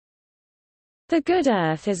The Good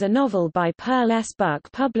Earth is a novel by Pearl S. Buck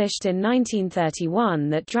published in 1931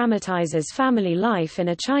 that dramatizes family life in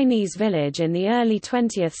a Chinese village in the early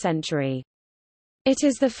 20th century. It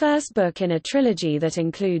is the first book in a trilogy that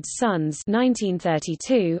includes Sons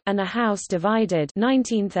 1932 and A House Divided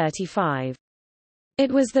 1935.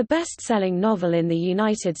 It was the best-selling novel in the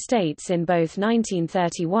United States in both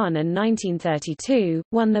 1931 and 1932,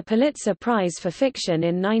 won the Pulitzer Prize for Fiction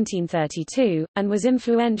in 1932, and was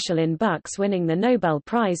influential in Buck's winning the Nobel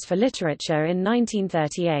Prize for Literature in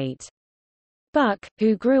 1938. Buck,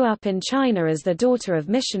 who grew up in China as the daughter of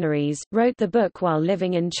missionaries, wrote the book while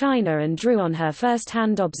living in China and drew on her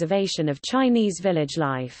first-hand observation of Chinese village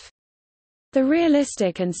life. The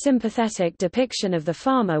realistic and sympathetic depiction of the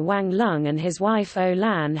farmer Wang Lung and his wife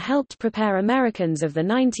O-Lan helped prepare Americans of the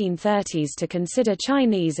 1930s to consider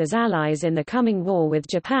Chinese as allies in the coming war with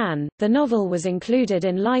Japan. The novel was included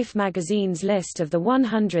in Life magazine's list of the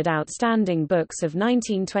 100 outstanding books of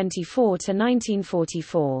 1924 to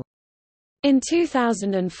 1944. In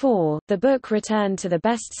 2004, the book returned to the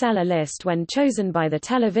bestseller list when chosen by the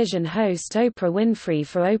television host Oprah Winfrey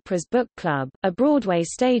for Oprah's Book Club. A Broadway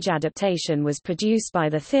stage adaptation was produced by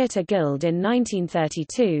the Theatre Guild in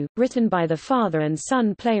 1932, written by the father and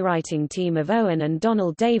son playwriting team of Owen and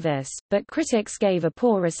Donald Davis, but critics gave a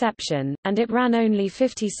poor reception, and it ran only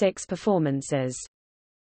 56 performances.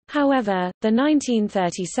 However, the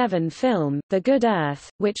 1937 film, The Good Earth,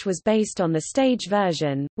 which was based on the stage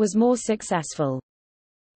version, was more successful.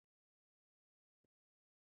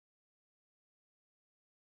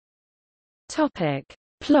 Topic.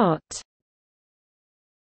 Plot.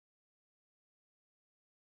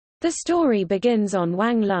 The story begins on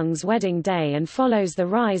Wang Lung's wedding day and follows the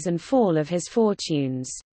rise and fall of his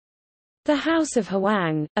fortunes. The House of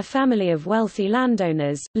Huang, a family of wealthy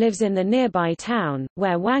landowners, lives in the nearby town,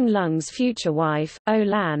 where Wang Lung's future wife,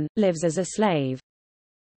 O-Lan, lives as a slave.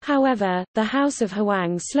 However, the House of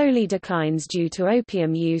Huang slowly declines due to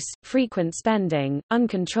opium use, frequent spending,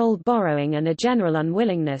 uncontrolled borrowing and a general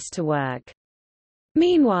unwillingness to work.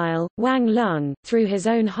 Meanwhile, Wang Lung, through his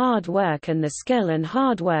own hard work and the skill and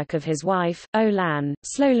hard work of his wife, O-Lan,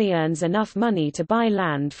 slowly earns enough money to buy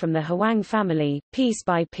land from the Huang family, piece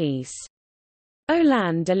by piece.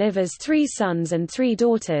 O-Lan delivers 3 sons and 3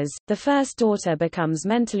 daughters. The first daughter becomes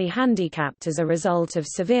mentally handicapped as a result of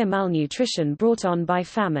severe malnutrition brought on by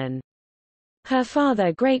famine. Her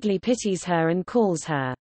father greatly pities her and calls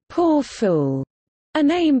her, "poor fool," a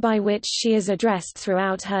name by which she is addressed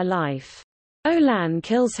throughout her life. O-Lan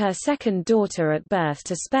kills her second daughter at birth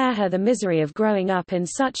to spare her the misery of growing up in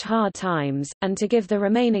such hard times, and to give the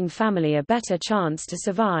remaining family a better chance to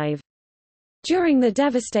survive. During the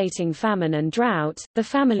devastating famine and drought, the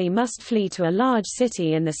family must flee to a large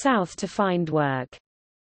city in the south to find work.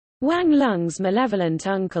 Wang Lung's malevolent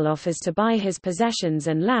uncle offers to buy his possessions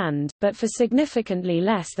and land, but for significantly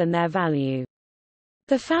less than their value.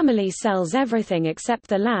 The family sells everything except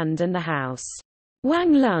the land and the house.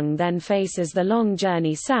 Wang Lung then faces the long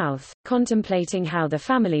journey south, contemplating how the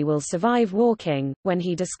family will survive walking, when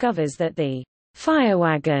he discovers that the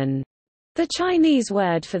firewagon, the Chinese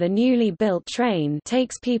word for the newly built train,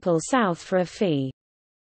 takes people south for a fee.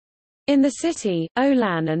 In the city,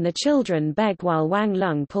 O-Lan and the children beg while Wang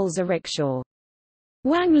Lung pulls a rickshaw.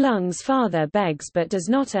 Wang Lung's father begs but does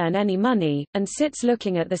not earn any money, and sits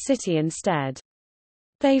looking at the city instead.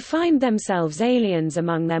 They find themselves aliens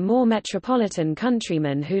among their more metropolitan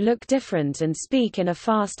countrymen who look different and speak in a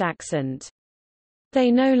fast accent.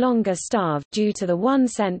 They no longer starve, due to the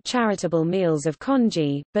 1-cent charitable meals of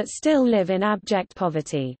congee, but still live in abject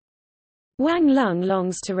poverty. Wang Lung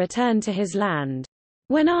longs to return to his land.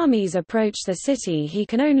 When armies approach the city, he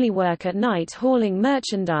can only work at night hauling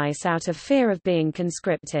merchandise out of fear of being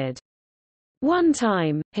conscripted. One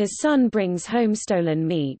time, his son brings home stolen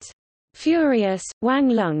meat. Furious, Wang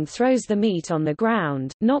Lung throws the meat on the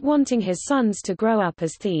ground, not wanting his sons to grow up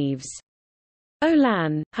as thieves.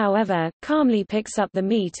 O-Lan, however, calmly picks up the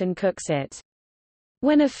meat and cooks it.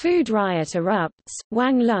 When a food riot erupts,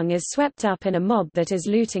 Wang Lung is swept up in a mob that is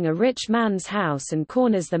looting a rich man's house and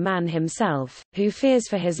corners the man himself, who fears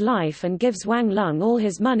for his life and gives Wang Lung all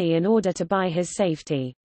his money in order to buy his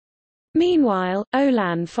safety. Meanwhile,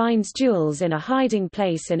 O-Lan finds jewels in a hiding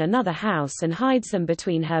place in another house and hides them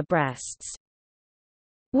between her breasts.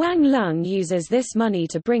 Wang Lung uses this money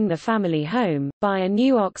to bring the family home, buy a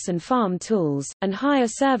new ox and farm tools, and hire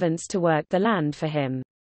servants to work the land for him.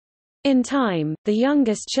 In time, the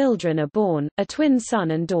youngest children are born, a twin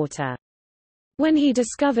son and daughter. When he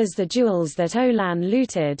discovers the jewels that O-Lan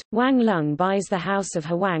looted, Wang Lung buys the House of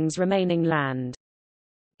Huang's remaining land.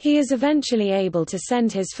 He is eventually able to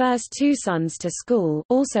send his first two sons to school,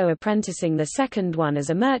 also apprenticing the second one as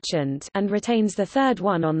a merchant, and retains the third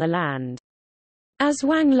one on the land. As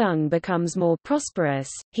Wang Lung becomes more prosperous,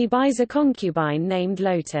 he buys a concubine named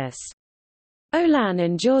Lotus. O-Lan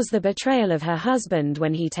endures the betrayal of her husband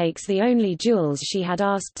when he takes the only jewels she had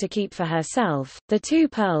asked to keep for herself, the two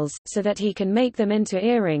pearls, so that he can make them into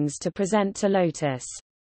earrings to present to Lotus.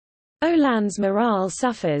 O-Lan's morale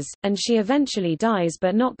suffers, and she eventually dies,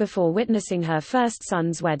 but not before witnessing her first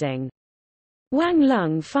son's wedding. Wang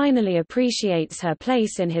Lung finally appreciates her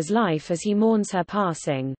place in his life as he mourns her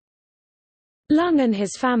passing. Lung and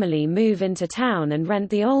his family move into town and rent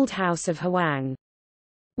the old house of Hwang.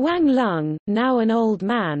 Wang Lung, now an old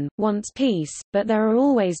man, wants peace, but there are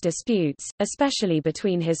always disputes, especially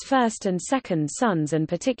between his first and second sons and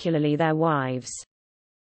particularly their wives.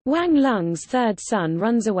 Wang Lung's third son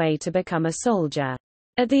runs away to become a soldier.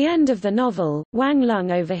 At the end of the novel, Wang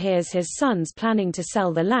Lung overhears his sons planning to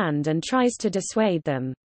sell the land and tries to dissuade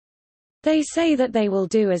them. They say that they will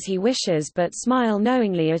do as he wishes but smile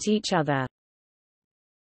knowingly at each other.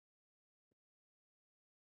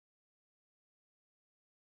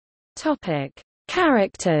 Topic: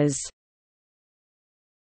 Characters.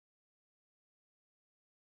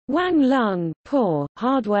 Wang Lung, poor,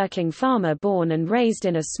 hard-working farmer born and raised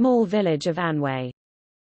in a small village of Anhui.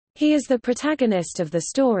 He is the protagonist of the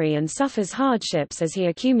story and suffers hardships as he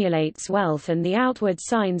accumulates wealth and the outward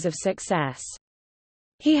signs of success.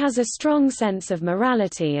 He has a strong sense of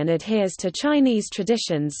morality and adheres to Chinese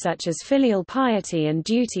traditions such as filial piety and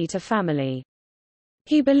duty to family.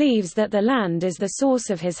 He believes that the land is the source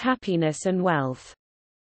of his happiness and wealth.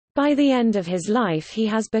 By the end of his life he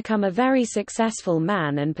has become a very successful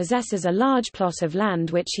man and possesses a large plot of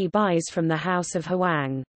land which he buys from the house of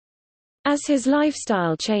Hwang. As his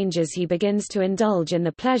lifestyle changes, he begins to indulge in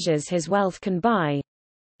the pleasures his wealth can buy.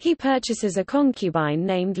 He purchases a concubine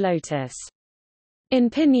named Lotus. In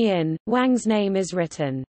pinyin, Wang's name is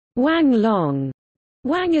written Wang Long.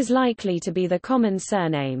 Wang is likely to be the common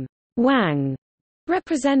surname Wang,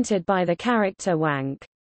 represented by the character Wang.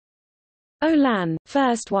 O-Lan,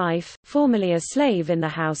 first wife, formerly a slave in the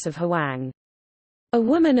house of Hwang. A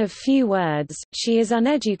woman of few words, she is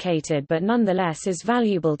uneducated but nonetheless is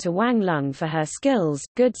valuable to Wang Lung for her skills,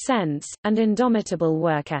 good sense, and indomitable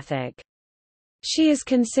work ethic. She is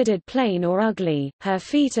considered plain or ugly, her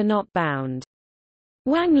feet are not bound.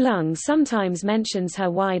 Wang Lung sometimes mentions her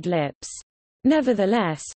wide lips.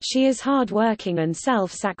 Nevertheless, she is hard-working and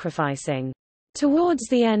self-sacrificing. Towards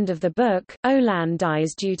the end of the book, O-Lan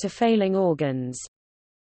dies due to failing organs.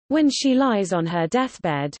 When she lies on her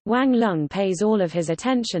deathbed, Wang Lung pays all of his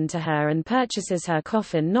attention to her and purchases her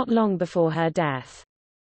coffin not long before her death.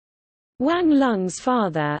 Wang Lung's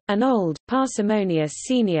father, an old, parsimonious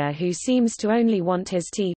senior who seems to only want his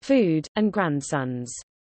tea, food, and grandsons.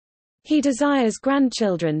 He desires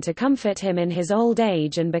grandchildren to comfort him in his old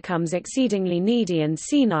age and becomes exceedingly needy and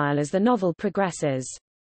senile as the novel progresses.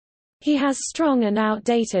 He has strong and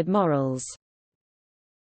outdated morals.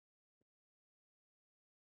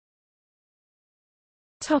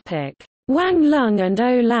 Wang Lung and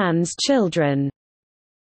O-Lan's children.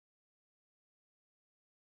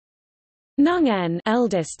 Nung-en,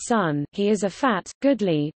 eldest son, he is a fat,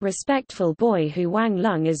 goodly, respectful boy who Wang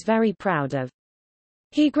Lung is very proud of.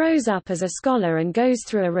 He grows up as a scholar and goes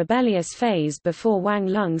through a rebellious phase before Wang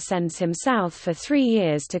Lung sends him south for 3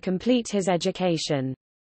 years to complete his education.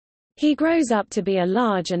 He grows up to be a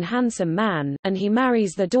large and handsome man, and he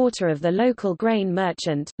marries the daughter of the local grain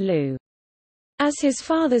merchant, Lu. As his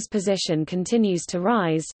father's position continues to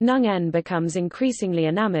rise, Nung-en becomes increasingly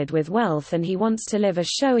enamored with wealth and he wants to live a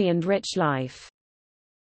showy and rich life.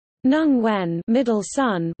 Nung-wen, middle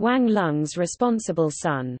son, Wang Lung's responsible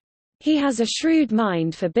son. He has a shrewd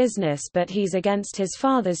mind for business but he's against his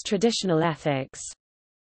father's traditional ethics.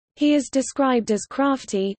 He is described as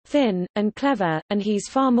crafty, thin, and clever, and he's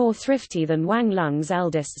far more thrifty than Wang Lung's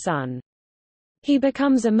eldest son. He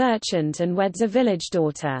becomes a merchant and weds a village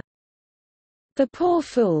daughter. The poor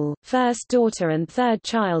fool, first daughter and third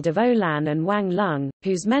child of O-Lan and Wang Lung,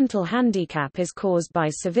 whose mental handicap is caused by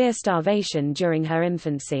severe starvation during her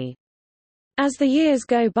infancy. As the years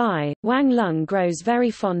go by, Wang Lung grows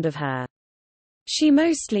very fond of her. She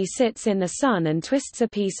mostly sits in the sun and twists a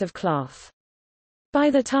piece of cloth. By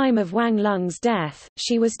the time of Wang Lung's death,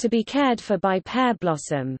 she was to be cared for by Pear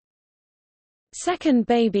Blossom. Second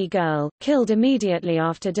baby girl, killed immediately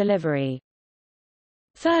after delivery.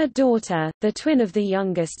 Third daughter, the twin of the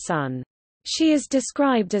youngest son. She is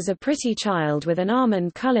described as a pretty child with an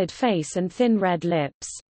almond-colored face and thin red lips.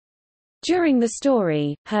 During the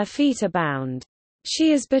story, her feet are bound.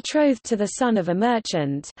 She is betrothed to the son of a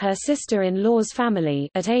merchant, her sister-in-law's family,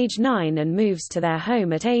 at age 9 and moves to their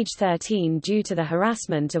home at age 13 due to the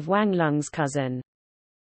harassment of Wang Lung's cousin.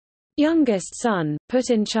 Youngest son,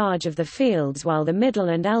 put in charge of the fields while the middle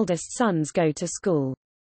and eldest sons go to school.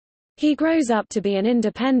 He grows up to be an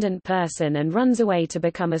independent person and runs away to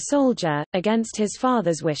become a soldier, against his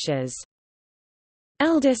father's wishes.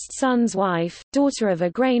 Eldest son's wife, daughter of a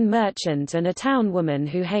grain merchant and a town woman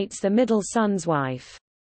who hates the middle son's wife.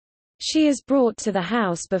 She is brought to the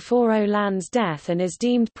house before O-Lan's death and is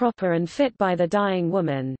deemed proper and fit by the dying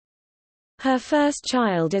woman. Her first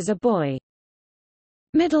child is a boy.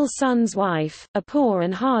 Middle son's wife, a poor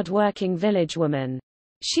and hard-working village woman.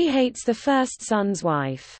 She hates the first son's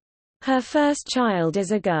wife. Her first child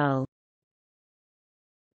is a girl.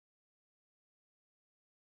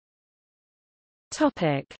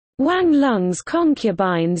 Wang Lung's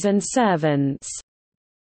concubines and servants.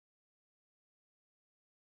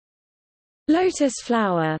 Lotus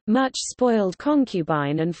Flower, much spoiled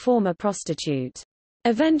concubine and former prostitute.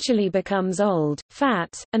 Eventually becomes old,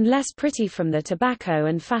 fat, and less pretty from the tobacco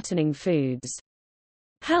and fattening foods.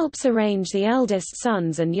 Helps arrange the eldest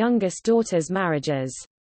son's and youngest daughter's marriages.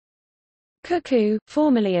 Cuckoo,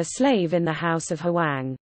 formerly a slave in the house of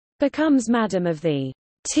Huang. Becomes madam of the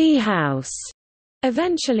tea house.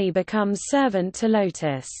 Eventually becomes servant to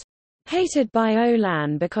Lotus. Hated by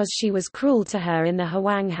O-Lan because she was cruel to her in the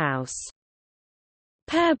Huang house.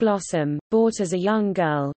 Pear Blossom, bought as a young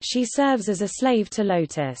girl, she serves as a slave to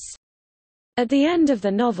Lotus. At the end of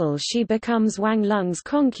the novel she becomes Wang Lung's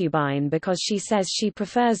concubine because she says she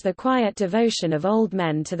prefers the quiet devotion of old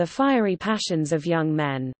men to the fiery passions of young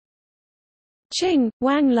men. Qing,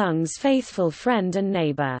 Wang Lung's faithful friend and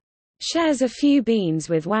neighbor. Shares a few beans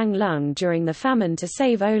with Wang Lung during the famine to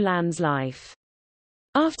save O-Lan's life.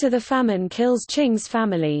 After the famine kills Qing's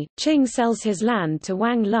family, Qing sells his land to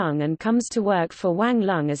Wang Lung and comes to work for Wang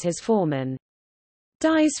Lung as his foreman.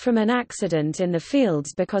 Dies from an accident in the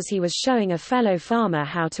fields because he was showing a fellow farmer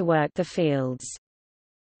how to work the fields.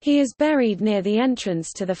 He is buried near the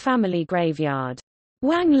entrance to the family graveyard.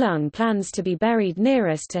 Wang Lung plans to be buried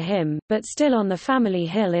nearest to him, but still on the family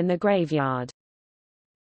hill in the graveyard.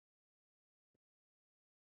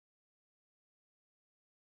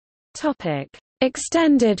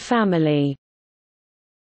 Extended family.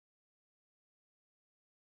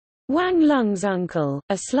 Wang Lung's uncle,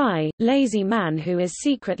 a sly, lazy man who is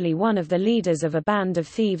secretly one of the leaders of a band of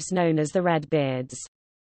thieves known as the Redbeards.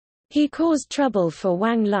 He caused trouble for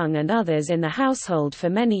Wang Lung and others in the household for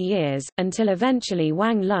many years, until eventually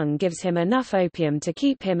Wang Lung gives him enough opium to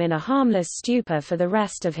keep him in a harmless stupor for the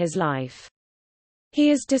rest of his life. He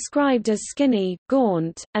is described as skinny,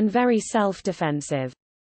 gaunt, and very self-defensive.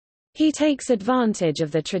 He takes advantage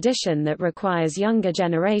of the tradition that requires younger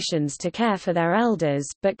generations to care for their elders,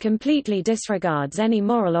 but completely disregards any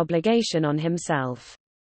moral obligation on himself.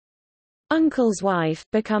 Uncle's wife,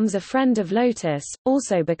 becomes a friend of Lotus,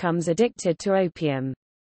 also becomes addicted to opium.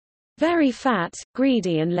 Very fat,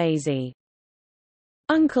 greedy and lazy.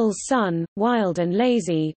 Uncle's son, wild and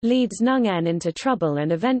lazy, leads Nungen into trouble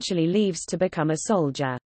and eventually leaves to become a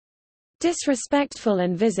soldier. Disrespectful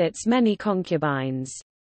and visits many concubines.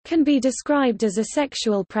 Can be described as a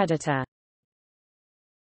sexual predator.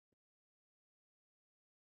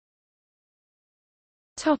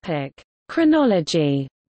 Chronology.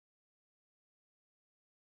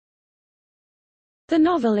 The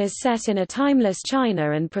novel is set in a timeless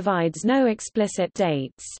China and provides no explicit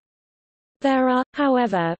dates. There are,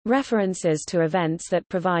 however, references to events that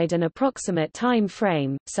provide an approximate time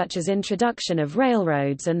frame, such as introduction of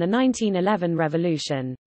railroads and the 1911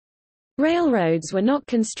 revolution. Railroads were not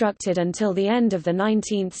constructed until the end of the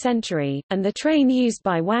 19th century, and the train used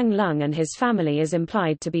by Wang Lung and his family is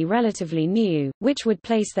implied to be relatively new, which would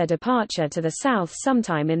place their departure to the south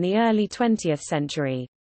sometime in the early 20th century.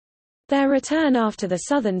 Their return after the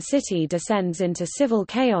southern city descends into civil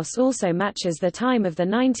chaos also matches the time of the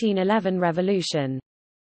 1911 revolution.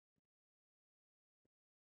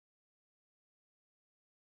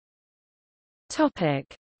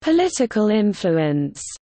 Political influence.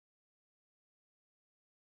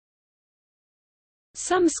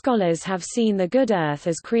 Some scholars have seen the Good Earth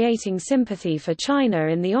as creating sympathy for China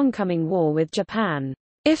in the oncoming war with Japan.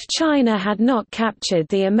 If China had not captured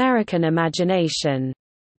the American imagination,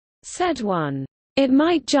 said one, it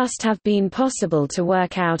might just have been possible to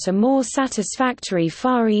work out a more satisfactory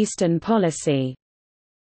Far Eastern policy.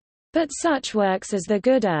 But such works as the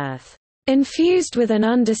Good Earth, infused with an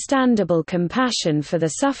understandable compassion for the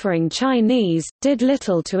suffering Chinese, did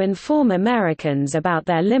little to inform Americans about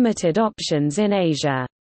their limited options in Asia.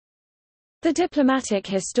 The diplomatic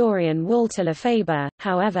historian Walter Lefebvre,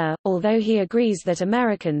 however, although he agrees that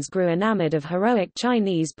Americans grew enamored of heroic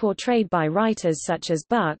Chinese portrayed by writers such as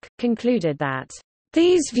Buck, concluded that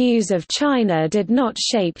these views of China did not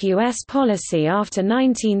shape U.S. policy after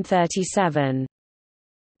 1937.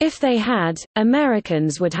 If they had,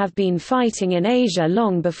 Americans would have been fighting in Asia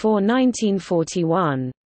long before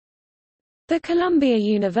 1941. The Columbia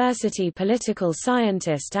University political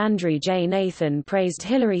scientist Andrew J. Nathan praised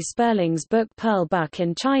Hilary Sperling's book Pearl Buck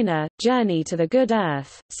in China, Journey to the Good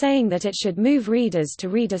Earth, saying that it should move readers to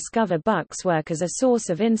rediscover Buck's work as a source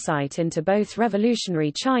of insight into both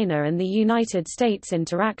revolutionary China and the United States'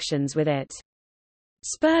 interactions with it.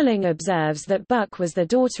 Sperling observes that Buck was the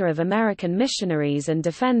daughter of American missionaries and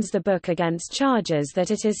defends the book against charges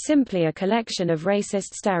that it is simply a collection of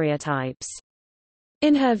racist stereotypes.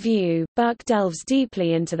 In her view, Buck delves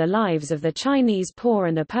deeply into the lives of the Chinese poor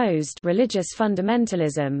and opposed religious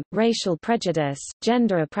fundamentalism, racial prejudice,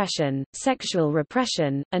 gender oppression, sexual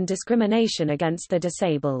repression, and discrimination against the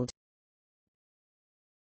disabled.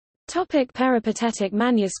 Peripatetic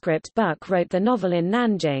manuscript. Buck wrote the novel in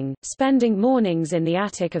Nanjing, spending mornings in the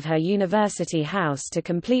attic of her university house to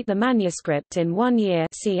complete the manuscript in 1 year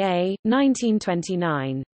ca.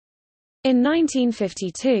 1929. In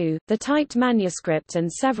 1952, the typed manuscript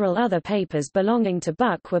and several other papers belonging to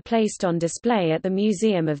Buck were placed on display at the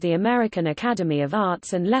Museum of the American Academy of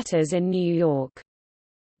Arts and Letters in New York.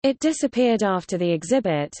 It disappeared after the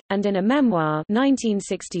exhibit, and in a memoir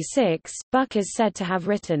 1966, Buck is said to have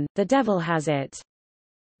written, "The devil has it.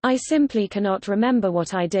 I simply cannot remember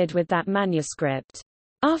what I did with that manuscript."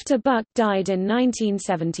 After Buck died in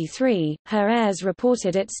 1973, her heirs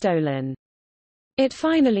reported it stolen. It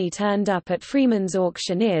finally turned up at Freeman's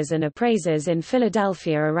Auctioneers and Appraisers in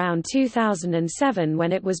Philadelphia around 2007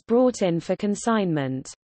 when it was brought in for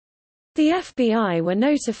consignment. The FBI were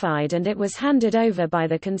notified and it was handed over by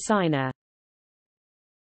the consignor.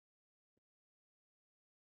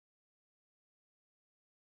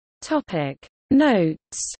 Topic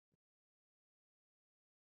Notes.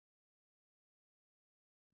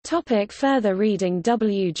 Further reading.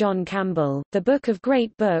 W. John Campbell, The Book of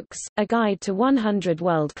Great Books, A Guide to 100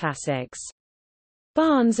 World Classics.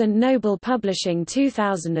 Barnes & Noble Publishing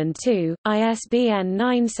 2002, ISBN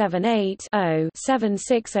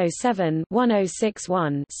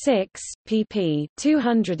 978-0-7607-1061-6, pp.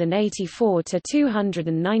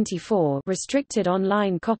 284–294 restricted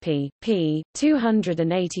online copy, p.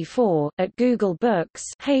 284, at Google Books.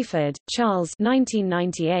 Hayford, Charles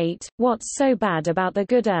 1998, What's So Bad About the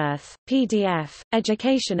Good Earth, PDF,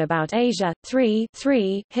 Education About Asia, 3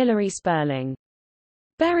 Hilary Sperling.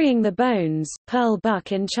 Burying the Bones, Pearl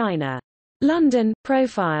Buck in China. London,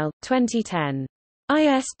 Profile, 2010.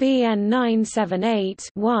 ISBN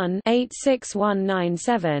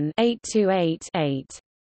 978-1-86197-828-8.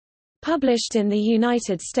 Published in the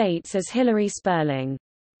United States as Hilary Sperling.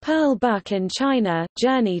 Pearl Buck in China,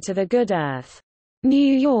 Journey to the Good Earth.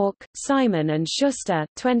 New York, Simon & Schuster,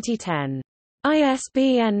 2010.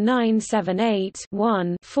 ISBN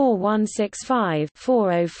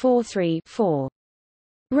 978-1-4165-4043-4.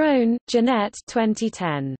 Rohn, Jeanette,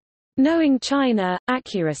 2010. Knowing China,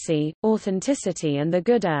 Accuracy, Authenticity and the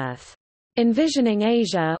Good Earth. Envisioning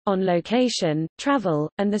Asia, On Location, Travel,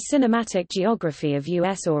 and the Cinematic Geography of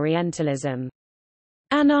U.S. Orientalism.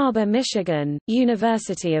 Ann Arbor, Michigan,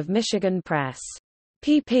 University of Michigan Press.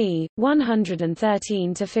 pp.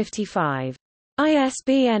 113–55.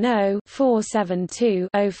 ISBN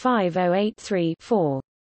 0-472-05083-4.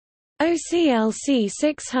 OCLC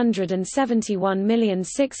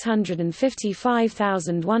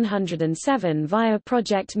 671655107 via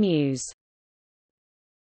Project Muse.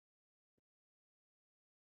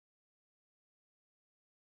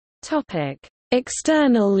 Topic: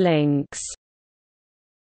 External links.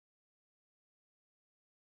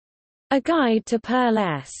 A Guide to Pearl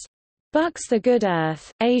S. Buck's The Good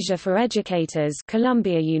Earth, Asia for Educators,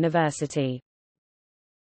 Columbia University.